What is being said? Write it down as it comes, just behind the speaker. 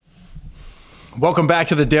Welcome back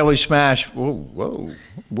to the Daily Smash. Whoa.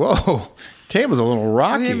 Table's a little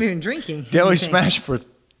rocky. I haven't even drinking. Daily Smash for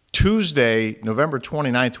Tuesday, November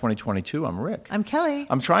 29th, 2022. I'm Rick. I'm Kelly.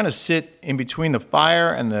 I'm trying to sit in between the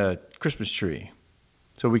fire and the Christmas tree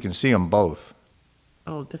so we can see them both.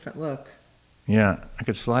 Oh, different look. Yeah, I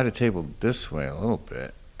could slide a table this way a little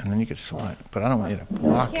bit, and then you could slide, but I don't want you to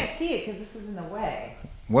block I can't it. see it because this is in the way.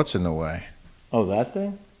 What's in the way? Oh, that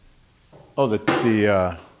thing? Oh,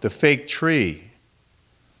 the fake tree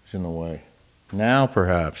is in the way. Now,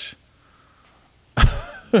 perhaps.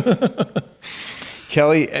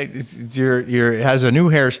 Kelly has a new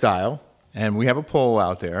hairstyle, and we have a poll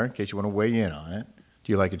out there in case you want to weigh in on it.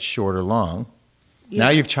 Do you like it short or long? Yeah.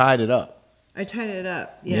 Now you've tied it up. I tied it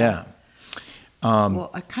up. Yeah. Well,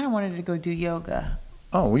 I kind of wanted to go do yoga.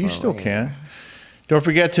 Oh, well, you still can. Don't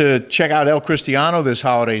forget to check out El Cristiano this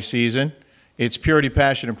holiday season. It's purity,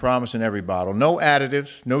 passion, and promise in every bottle. No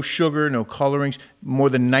additives, no sugar, no colorings. More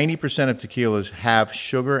than 90% of tequilas have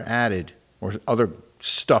sugar added or other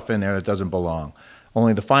stuff in there that doesn't belong.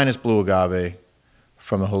 Only the finest blue agave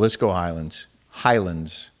from the Jalisco Highlands.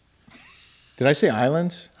 Did I say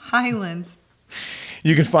islands? Highlands.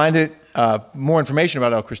 You can find it, more information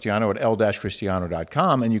about El Cristiano at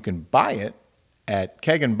el-cristiano.com, and you can buy it at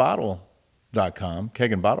keganbottle.com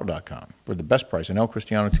for the best price in El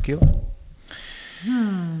Cristiano tequila.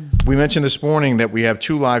 We mentioned this morning that we have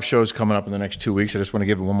 2 live shows coming up in the next 2 weeks. I just want to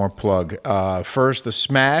give it one more plug. First, the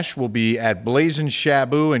Smash will be at Blazing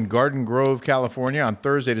Shabu in Garden Grove, California on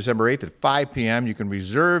Thursday, December 8th at 5 p.m. You can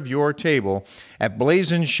reserve your table at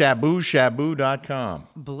blazingshabushabu.com.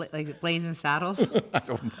 Like Blazing Saddles? I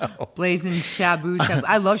don't know. Blazing Shabu Shabu.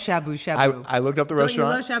 I love Shabu Shabu. I looked up the Don't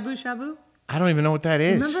restaurant. you love Shabu Shabu? I don't even know what that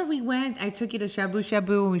is. Remember we went, I took you to Shabu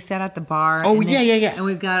Shabu and we sat at the bar. Oh, and yeah. And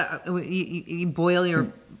we've got, you boil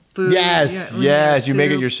your food. Yes, you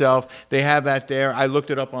make it yourself. They have that there. I looked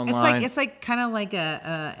it up online. It's like kind of like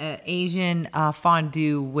a Asian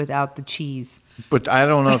fondue without the cheese. But I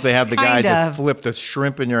don't know if they have the guys that Kind of. flip the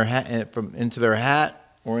shrimp in your hat into their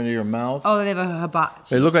hat or into your mouth. Oh, they have a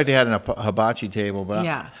hibachi. They look like they had a hibachi table, but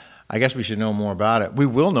Yeah. I guess we should know more about it. We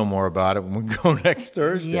will know more about it when we go next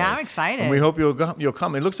Thursday. Yeah, I'm excited. And we hope you'll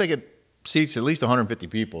come. It looks like it seats at least 150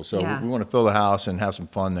 people, so Yeah. we want to fill the house and have some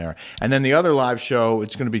fun there. And then the other live show,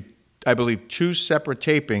 it's going to be, I believe, 2 separate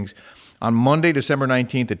tapings on Monday, December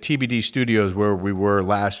 19th at TBD Studios, where we were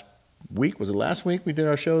last week. Was it last week we did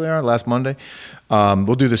our show there? Last Monday?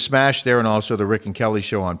 We'll do the Smash there and also the Rick and Kelly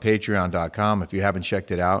show on patreon.com. If you haven't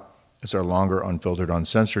checked it out, it's our longer, unfiltered,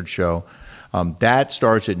 uncensored show. That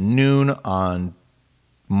starts at noon on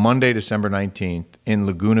Monday, December 19th in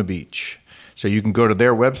Laguna Beach. So you can go to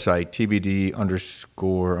their website,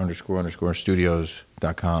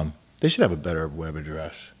 tbd_studios.com. They should have a better web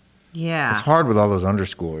address. Yeah. It's hard with all those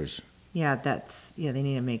underscores. Yeah, they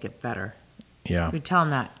need to make it better. Yeah. We tell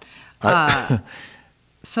them that.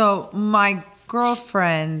 So my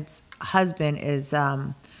girlfriend's husband is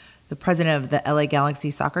the president of the LA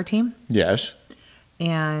Galaxy soccer team. Yes.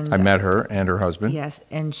 And I met her and her husband. Yes,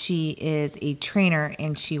 and she is a trainer,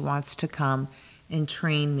 and she wants to come and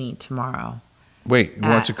train me tomorrow. Wait, you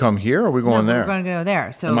want to come here or are we going there? We're going to go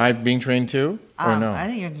there. So Am I being trained too or no? I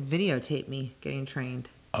think you're going to videotape me getting trained.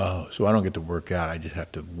 Oh, so I don't get to work out. I just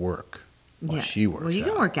have to work while she works Well, you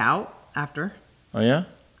can out. work out after, Oh, yeah?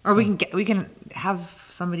 or we can have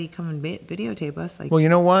somebody come and videotape us. Like, Well, you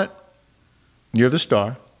know what? You're the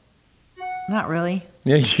star. not really.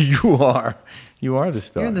 Yeah, you are. You are the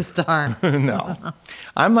star. You're the star. No.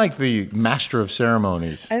 I'm like the master of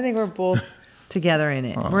ceremonies. I think we're both together in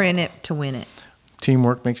it. We're in it to win it.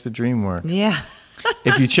 Teamwork makes the dream work. Yeah.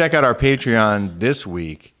 If you check out our Patreon this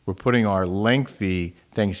week, we're putting our lengthy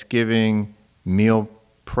Thanksgiving meal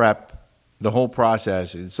prep, the whole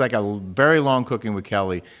process. It's like a very long cooking with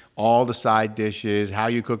Kelly. All the side dishes, how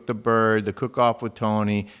you cook the bird, the cook-off with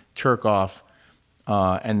Tony, turk-off,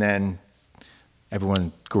 and then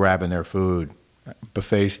everyone grabbing their food,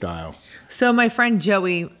 buffet style. So my friend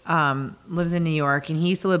Joey lives in New York, and he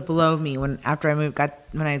used to live below me when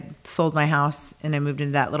I sold my house and I moved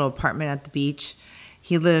into that little apartment at the beach.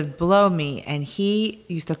 He lived below me, and he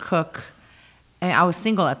used to cook. And I was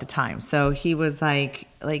single at the time, so he was like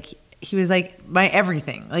my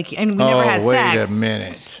everything. And we never had sex. Wait a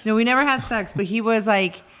minute. No, we never had sex, but he was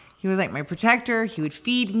like my protector. He would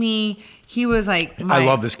feed me. He was like I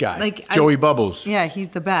love this guy. Joey Bubbles. Yeah, he's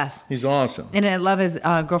the best. He's awesome. And I love his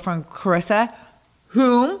girlfriend Carissa,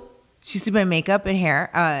 whom she used to do my makeup and hair,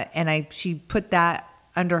 and she put that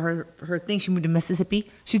under her thing. She moved to Mississippi.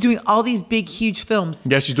 She's doing all these big, huge films.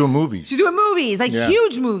 Yeah, she's doing movies. She's doing movies, like Yeah.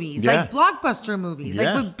 huge movies, Yeah. like blockbuster movies,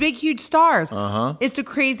 Yeah. like with big, huge stars. Uh-huh. It's the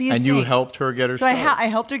craziest And thing. you helped her get her So start. I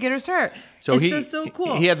helped her get her start. So it's so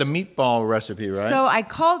cool. He had the meatball recipe, right? So I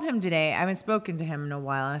called him today. I haven't spoken to him in a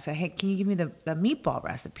while. And I said, hey, can you give me the meatball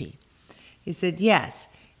recipe? He said, yes.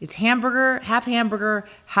 It's half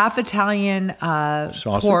Italian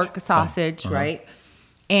Sausage? pork sausage, Uh-huh. right?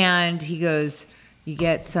 And he goes, you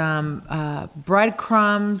get some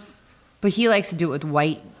breadcrumbs, but he likes to do it with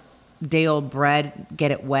white day-old bread, get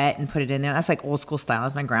it wet and put it in there. That's like old school style.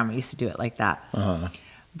 As my grandma used to do it like that. Uh-huh.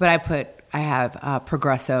 But I have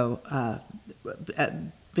Progresso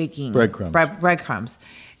baking Breadcrumbs. breadcrumbs.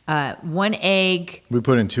 1 egg. We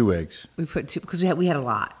put in 2 eggs. We put 2 because we had a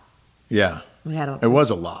lot. Yeah. We had It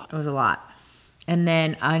was a lot. It was a lot. And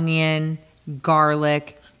then onion,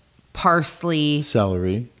 garlic, parsley.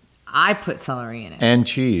 Celery. I put celery in it. And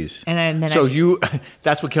cheese. And then so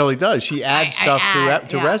that's what Kelly does. She adds I stuff add,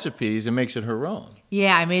 to yeah. recipes and makes it her own.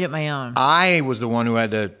 Yeah, I made it my own. I was the one who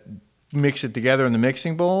had to mix it together in the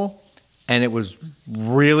mixing bowl, and it was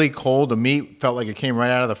really cold. The meat felt like it came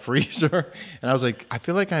right out of the freezer, and I was like, I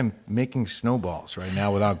feel like I'm making snowballs right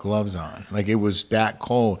now without gloves on. Like it was that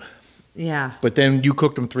cold. Yeah. But then you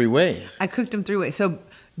cooked them 3 ways. I cooked them 3 ways. So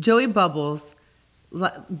Joey Bubbles,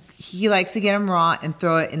 he likes to get them raw and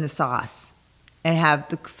throw it in the sauce and have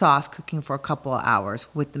the sauce cooking for a couple of hours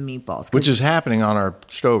with the meatballs. Which is happening on our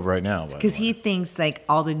stove right now. Because he thinks like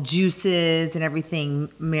all the juices and everything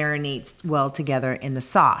marinates well together in the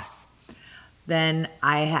sauce. Then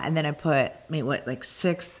I put like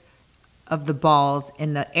 6 of the balls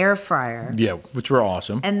in the air fryer. Yeah, which were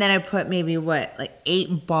awesome. And then I put maybe like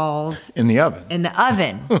 8 balls In the oven. in the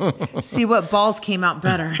oven. See what balls came out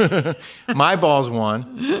better. My balls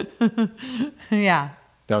won. Yeah.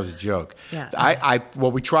 That was a joke. Yeah.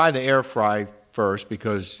 Well, we tried the air fry first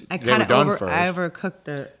because I they were kind done of first. overcooked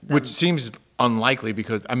them. Which seems unlikely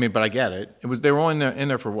because but I get it. They were only in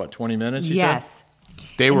there for what, 20 minutes? You Yes. said?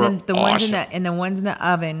 They were then the awesome. ones in the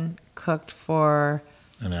oven cooked for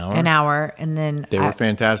An hour. an hour, and then They were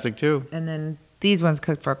fantastic too. and then these ones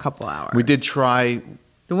cooked for a couple hours. We did try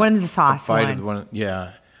the one in the sauce bite one. of the one.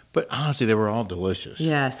 Yeah, but honestly, they were all delicious.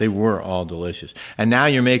 Yes. they were all delicious. And now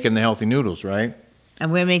you're making the healthy noodles, right?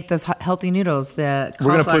 And we make those healthy noodles. We're gonna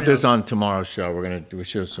cauliflower put this noodles. on tomorrow's show. We're gonna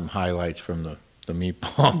show some highlights from the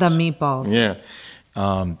meatballs. The meatballs. Yeah.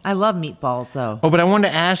 I love meatballs though. Oh, but I wanted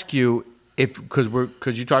to ask you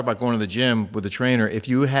because you talked about going to the gym with the trainer. If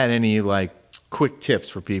you had any like quick tips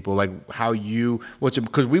for people, like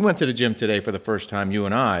because we went to the gym today for the first time, you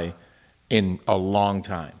and I, in a long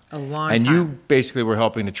time. And you basically were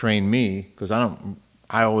helping to train me because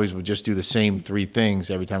I always would just do the same 3 things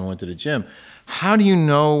every time I went to the gym. How do you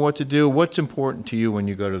know what to do? What's important to you when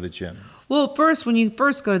you go to the gym? Well, when you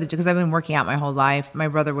first go to the gym, because I've been working out my whole life. My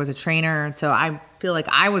brother was a trainer, and so I feel like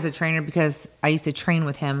I was a trainer because I used to train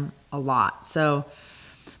with him a lot. So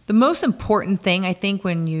the most important thing I think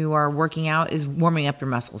when you are working out is warming up your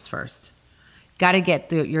muscles first. Got to get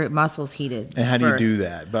your muscles heated. And how do first. you do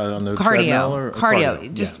that? On the treadmill or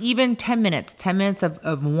Cardio. Just even 10 minutes. 10 minutes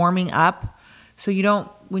of warming up. So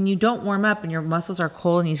when you don't warm up and your muscles are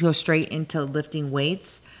cold and you go straight into lifting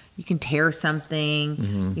weights, you can tear something.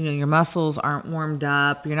 Mm-hmm. Your muscles aren't warmed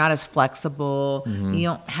up. You're not as flexible. Mm-hmm. You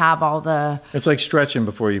don't have all the. It's like stretching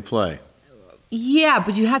before you play. Yeah,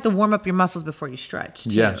 but you have to warm up your muscles before you stretch.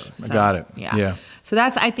 Too. Yes, I got it. Yeah. Yeah. So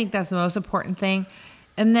I think that's the most important thing.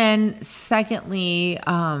 And then secondly,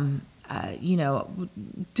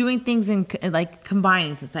 doing things in like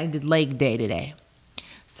combining. Since I did leg day today,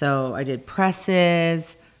 so I did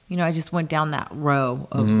presses. I just went down that row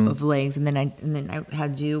of legs, and then I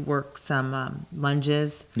had you work some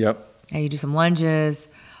lunges. Yep. And you do some lunges.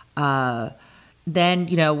 Then,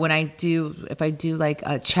 if I do like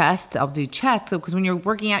a chest, I'll do chest. So, because when you're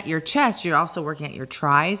working out your chest, you're also working out your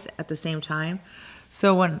tris at the same time.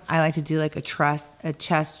 So when I like to do like a chest,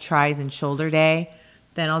 tris, and shoulder day,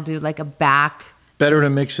 then I'll do like a back. Better to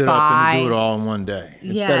mix it up than to do it all in one day.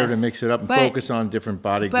 It's better to Yes. mix it up and But- focus on different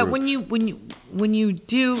body But groups. when you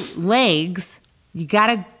do legs, you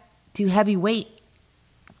gotta do heavy weight.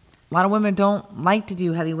 A lot of women don't like to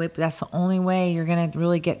do heavy weight, but that's the only way you're gonna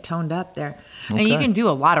really get toned up there. And you Okay. can do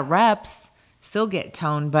a lot of reps, still get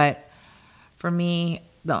toned, but for me,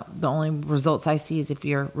 the only results I see is if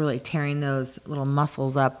you're really tearing those little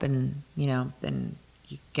muscles up, and then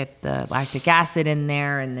you get the lactic acid in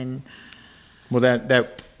there, and then Well,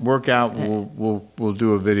 that workout, we'll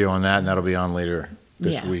do a video on that, and that'll be on later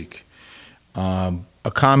this Yeah. week. A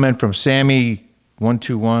comment from Sammy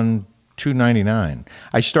 1212 $2.99.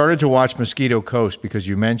 I started to watch Mosquito Coast because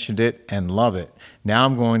you mentioned it and love it. Now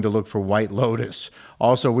I'm going to look for White Lotus.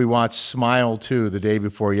 Also, we watched Smile 2 the day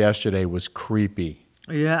before yesterday. Was creepy.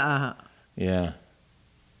 Yeah. Yeah.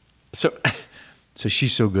 So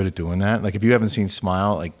she's so good at doing that. Like, if you haven't seen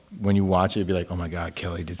Smile, like, when you watch it, you'd be like, oh my God,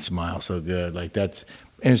 Kelly did Smile so good. Like, and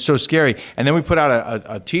it's so scary. And then we put out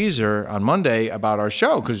a teaser on Monday about our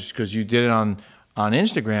show because you did it on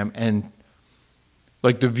Instagram, and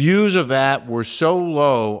like the views of that were so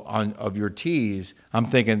low of your tease. I'm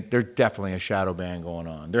thinking there's definitely a shadow ban going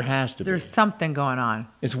on. There has to be. There's something going on.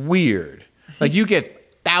 It's weird. Like, you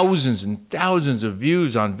get thousands and thousands of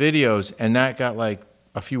views on videos, and that got like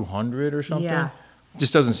a few hundred or something. Yeah. It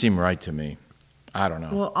just doesn't seem right to me. I don't know.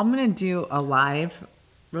 Well, I'm going to do a live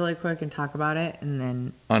really quick and talk about it, and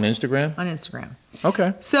then On Instagram? on Instagram.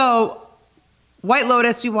 Okay. So, White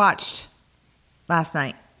Lotus we watched last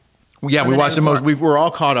night. Yeah, Or we the watched night the most. before. We were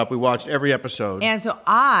all caught up. We watched every episode. And so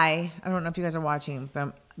I don't know if you guys are watching,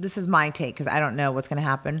 but this is my take because I don't know what's going to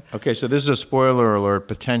happen. Okay, so this is a spoiler alert,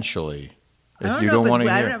 potentially. I If don't you know, don't but want to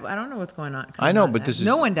I hear. don't know what's going on. I know, on. but this is-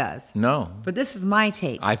 no one does. No, But this is my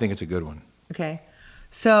take. I think it's a good one. Okay,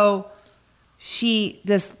 so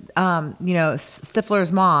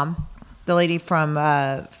Stifler's mom, the lady from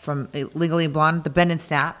Legally Blonde, the Bend and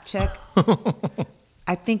Snap chick.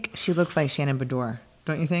 I think she looks like Shannon Bedore.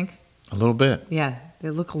 Don't you think? A little bit. Yeah, they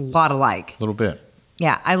look a lot alike. A little bit.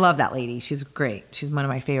 Yeah, I love that lady. She's great. She's one of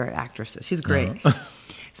my favorite actresses. She's great. Uh-huh.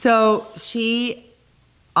 So she,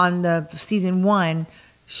 on the season 1,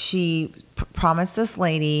 she promised this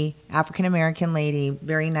lady, African American lady,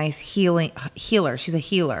 very nice healer. She's a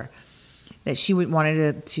healer, that she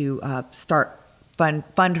wanted to start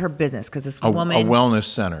fund her business because this woman A wellness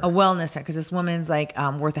center. a wellness center because this woman's like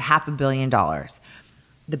worth $500 million.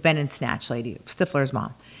 The Bend and Snatch lady, Stifler's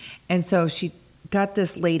mom, and so she got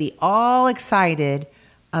this lady all excited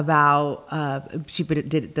about.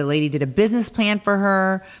 The lady did a business plan for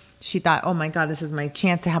her. She thought, oh my God, this is my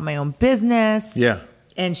chance to have my own business. Yeah.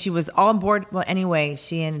 And she was all on board. Well, anyway,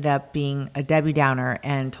 she ended up being a Debbie Downer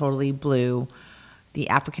and totally blew the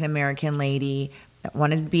African American lady that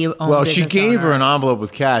wanted to be a own Well, she business gave owner. her an envelope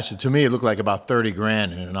with cash. To me, it looked like about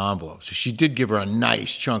 $30,000 in an envelope. So she did give her a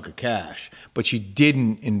nice chunk of cash, but she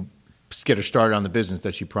didn't get her started on the business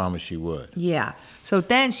that she promised she would. Yeah. So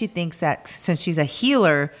then she thinks that since she's a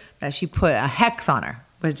healer, that she put a hex on her,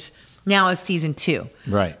 which now is season 2.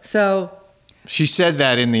 Right. So She said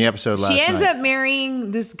that in the episode last night. she ends up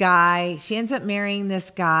marrying this guy.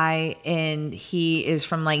 And he is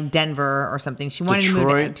from like Denver or something. She wanted to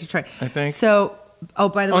move to Detroit, I think. So,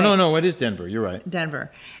 by the way. No, it is Denver. You're right.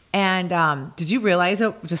 Denver. And did you realize,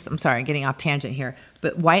 I'm sorry, getting off tangent here,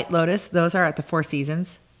 but White Lotus, those are at the Four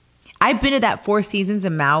Seasons. I've been to that Four Seasons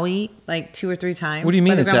in Maui like 2 or 3 times. What do you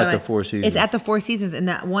mean By it's at grandmother. the Four Seasons? It's at the Four Seasons, and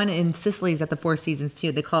that one in Sicily is at the Four Seasons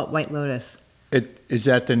too. They call it White Lotus. Is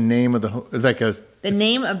that the name of the The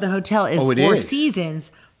name of the hotel is Oh, it Four is.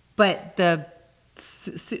 Seasons, but the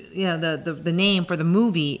name for the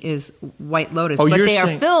movie is White Lotus. Oh, but you're they are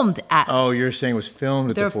saying- filmed at. Oh, you're saying it was filmed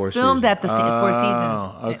at They're the Four Seasons. filmed at the Four Oh,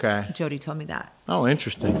 Seasons. okay. Jody told me that. Oh,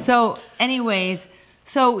 interesting. So, anyways,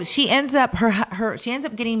 she ends up she ends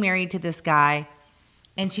up getting married to this guy,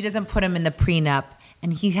 and she doesn't put him in the prenup.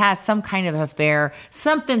 And he has some kind of affair.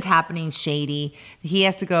 Something's happening shady. He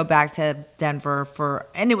has to go back to Denver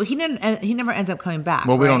he never ends up coming back.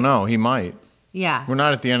 Well, we right? don't know. He might. Yeah. We're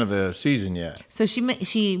not at the end of the season yet. So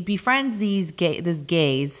she befriends these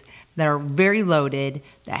gays that are very loaded,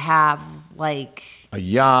 that have like A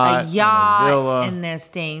yacht, and a villa. and they're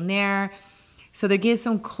staying there. So they give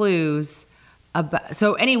some clues about.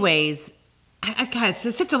 So, anyways, God,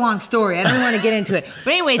 it's such a long story. I don't want to get into it.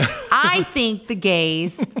 But anyways, I think the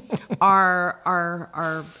gays are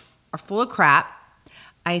full of crap.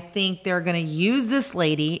 I think they're going to use this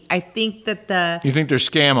lady. I think that You think they're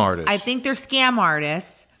scam artists? I think they're scam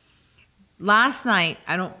artists. Last night,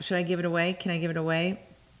 should I give it away? Can I give it away?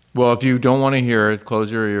 Well, if you don't want to hear it,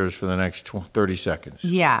 close your ears for the next 30 seconds.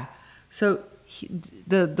 Yeah. So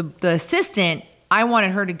the assistant, I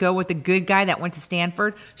wanted her to go with the good guy that went to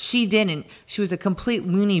Stanford. She didn't. She was a complete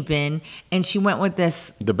loony bin, and she went with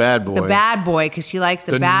The bad boy. the bad boy, because she likes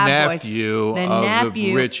the bad boys. nephew of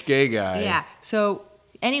the rich gay guy. Yeah. So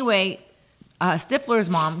anyway, Stifler's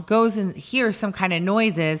mom goes and hears some kind of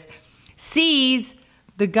noises, sees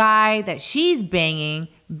the guy that she's banging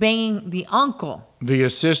the uncle.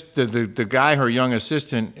 The guy her young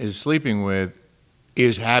assistant is sleeping with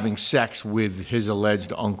is having sex with his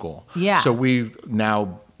alleged uncle. Yeah. So we've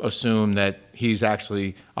now assumed that he's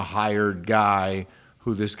actually a hired guy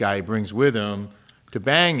who this guy brings with him to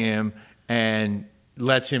bang him, and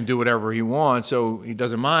lets him do whatever he wants, so he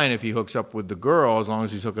doesn't mind if he hooks up with the girl as long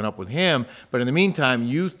as he's hooking up with him. But in the meantime,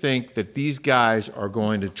 you think that these guys are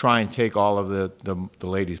going to try and take all of the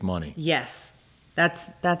lady's money. Yes.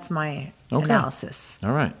 That's my Okay. analysis.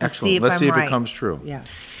 All right, Let's excellent. see if Let's I'm see if right. it comes true. Yeah.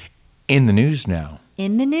 In the news now.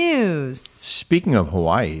 In the news. Speaking of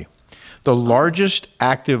Hawaii, the largest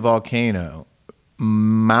active volcano,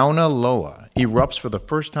 Mauna Loa, erupts for the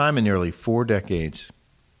first time in nearly 4 decades.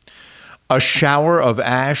 A shower of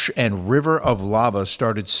ash and river of lava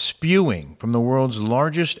started spewing from the world's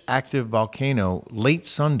largest active volcano late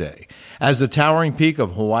Sunday as the towering peak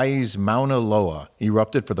of Hawaii's Mauna Loa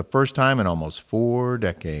erupted for the first time in almost 4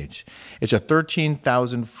 decades. It's a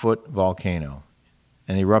 13,000-foot volcano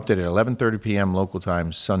and erupted at 11:30 p.m. local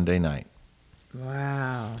time Sunday night.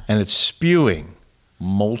 Wow. And it's spewing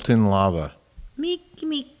molten lava.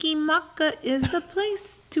 Miki Maka is the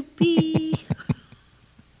place to be.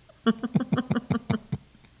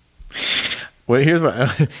 Well, here's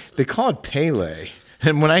what they call it Pele.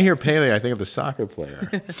 And when I hear Pele, I think of the soccer player.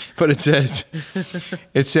 But it says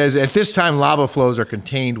at this time lava flows are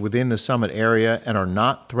contained within the summit area and are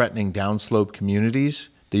not threatening downslope communities,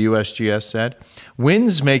 the USGS said.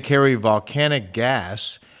 Winds may carry volcanic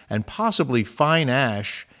gas and possibly fine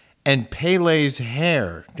ash and Pele's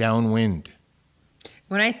hair downwind.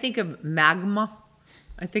 When I think of magma,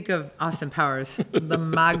 I think of Austin Powers, the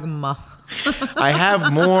magma. I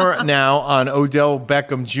have more now on Odell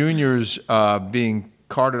Beckham Jr.'s being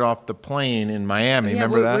carted off the plane in Miami.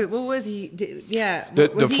 Remember that? What was he? Yeah.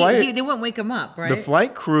 The flight- they wouldn't wake him up, right? The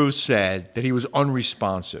flight crew said that he was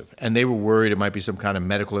unresponsive, and they were worried it might be some kind of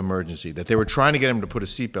medical emergency, that they were trying to get him to put a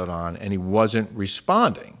seatbelt on, and he wasn't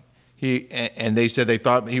responding. And they said they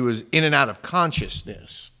thought he was in and out of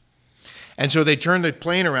consciousness. And so they turned the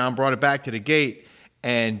plane around, brought it back to the gate,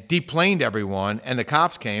 and deplaned everyone, and the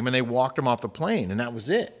cops came, and they walked him off the plane, and that was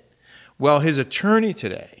it. Well, his attorney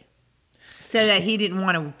today said that he didn't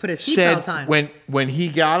want to put a said seatbelt on. when he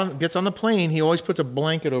gets on the plane, he always puts a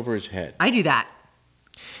blanket over his head. I do that.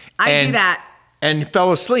 I do that. And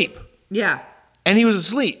fell asleep. Yeah. And he was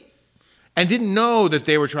asleep. And didn't know that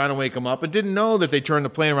they were trying to wake him up, and didn't know that they turned the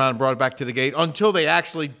plane around and brought it back to the gate until they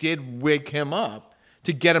actually did wake him up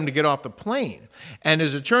to get him to get off the plane. And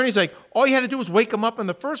his attorney's like, all you had to do was wake him up in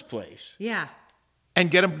the first place Yeah. and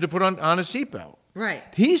get him to put on a seatbelt. Right.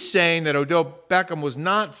 He's saying that Odell Beckham was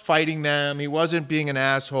not fighting them. He wasn't being an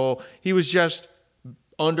asshole. He was just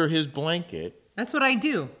under his blanket, That's what I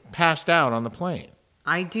do. passed out on the plane.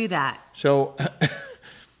 I do that. So, But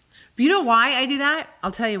you know why I do that? I'll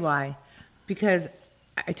tell you why. Because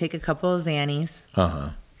I take a couple of Xannies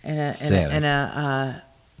and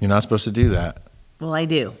you're not supposed to do that. well, I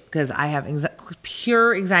do because I have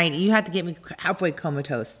pure anxiety. You have to get me halfway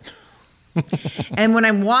comatose. And when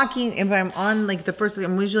I'm walking, if I'm on like the first,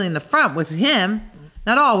 I'm usually in the front with him.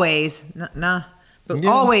 Not always, nah, but Yeah.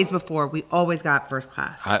 always before. We always got first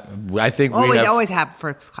class. I think we always, have. always have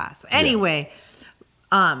first class. Anyway,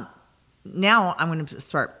 now I'm going to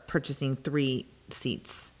start purchasing 3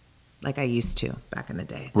 seats like I used to back in the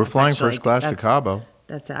day. We're That's flying actually- first class to that's- Cabo.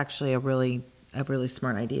 That's actually a really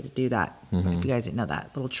smart idea to do that. Mm-hmm. If you guys didn't know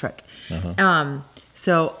that little trick. Uh-huh.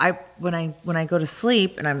 So when I go to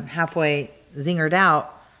sleep and I'm halfway zingered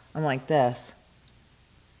out, I'm like this.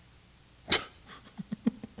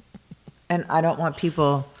 And I don't want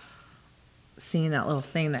people seeing that little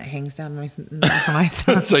thing that hangs down my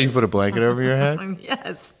throat. So you put a blanket over your head?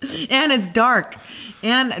 Yes. And it's dark.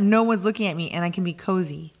 And no one's looking at me and I can be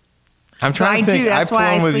cozy. I'm trying I to think. do, I've that's why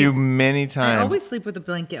I flown with sleep. you many I times. always sleep with a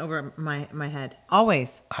blanket over my head.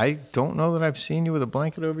 Always. I don't know that I've seen you with a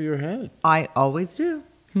blanket over your head. I always do.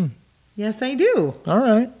 Yes, I do. All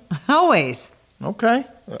right. Always. Okay.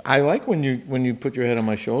 I like when you put your head on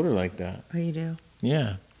my shoulder like that. Oh, you do?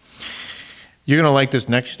 Yeah. You're going to like this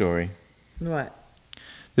next story. What?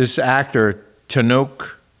 This actor,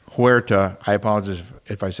 Tenoch Huerta, I apologize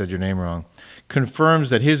if I said your name wrong,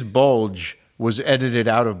 confirms that his bulge was edited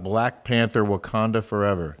out of Black Panther Wakanda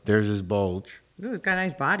Forever. There's his bulge. Ooh, he's got a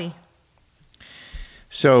nice body.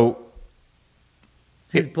 So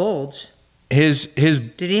His bulge. his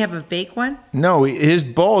Did he have a fake one? no, his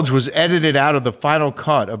bulge was edited out of the final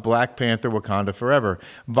cut of Black Panther Wakanda Forever.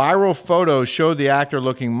 Viral photos showed the actor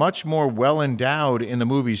looking much more well endowed in the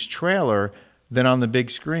movie's trailer than on the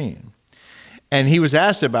big screen. And he was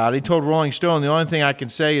asked about it. He told Rolling Stone, the only thing I can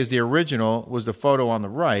say is the original was the photo on the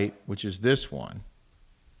right, which is this one.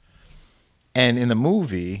 And in the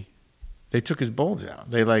movie, they took his bulge out.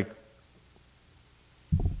 They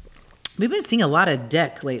We've been seeing a lot of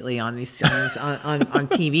dick lately on these on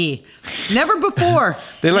TV. Never before.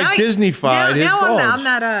 They like Disney-fied his now bulge. on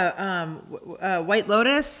that White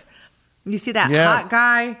Lotus, you see that hot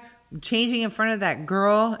guy changing in front of that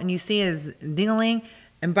girl, and you see his ding-a-ling.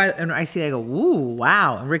 And I see, I go, ooh,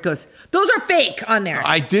 wow. And Rick goes, those are fake on there.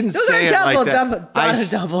 I didn't those say are it like that.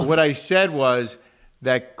 Doubles. What I said was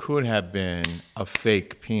that could have been a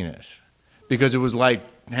fake penis because it was like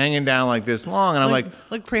hanging down like this long. And I'm like,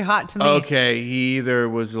 looked pretty hot to me. Okay, he either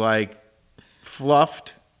was like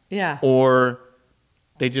fluffed or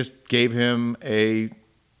they just gave him a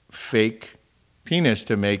fake penis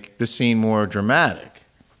to make the scene more dramatic.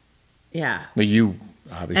 Yeah. But you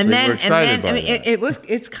obviously were excited by that.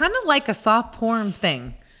 It's kind of like a soft porn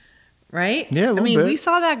thing, right? Yeah, a little bit. We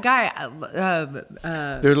saw that guy.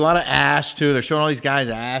 There's a lot of ass too. They're showing all these guys'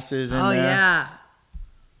 asses in there. Oh yeah.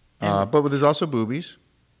 But there's also boobies.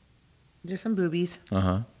 There's some boobies.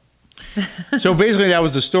 So basically, that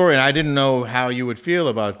was the story, and I didn't know how you would feel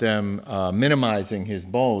about them minimizing his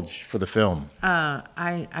bulge for the film.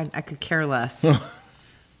 I could care less.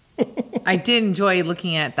 I did enjoy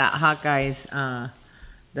looking at that hot guy's.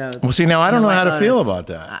 Well, see, now I don't know how to feel about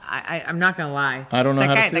that. I'm not gonna lie. I don't know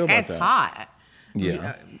how to feel about that. That guy's hot.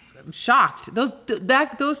 Yeah, I'm shocked. Those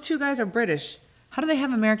two guys are British. How do they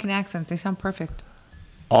have American accents? They sound perfect.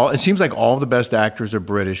 It seems like all the best actors are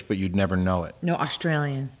British, but you'd never know it. No,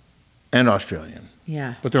 Australian. And Australian.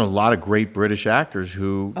 Yeah. But there are a lot of great British actors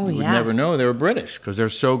who you would never know they were British because they're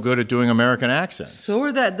so good at doing American accents. So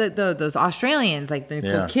are those Australians, like the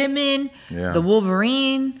Nicole Kidman, the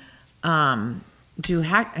Wolverine,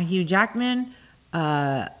 Hugh Jackman,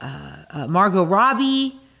 Margot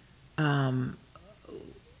Robbie, Charlize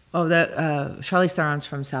Theron's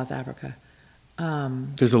from South Africa.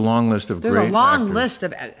 There's a long list of great actors. There's a long list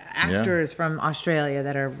of actors from Australia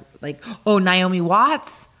that are like, Naomi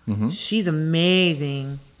Watts. Mm-hmm. She's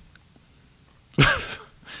amazing.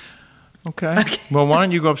 Okay. Well, why don't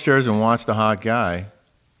you go upstairs and watch The Hot Guy,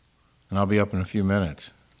 and I'll be up in a few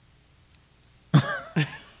minutes.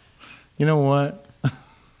 You know what?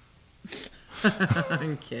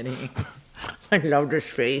 I'm kidding. I love this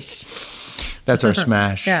face. That's our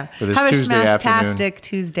smash for this Tuesday afternoon. Have a smash-tastic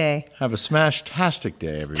Tuesday. Have a smash-tastic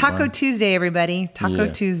day, everyone. Taco Tuesday, everybody.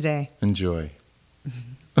 Taco Tuesday. Enjoy.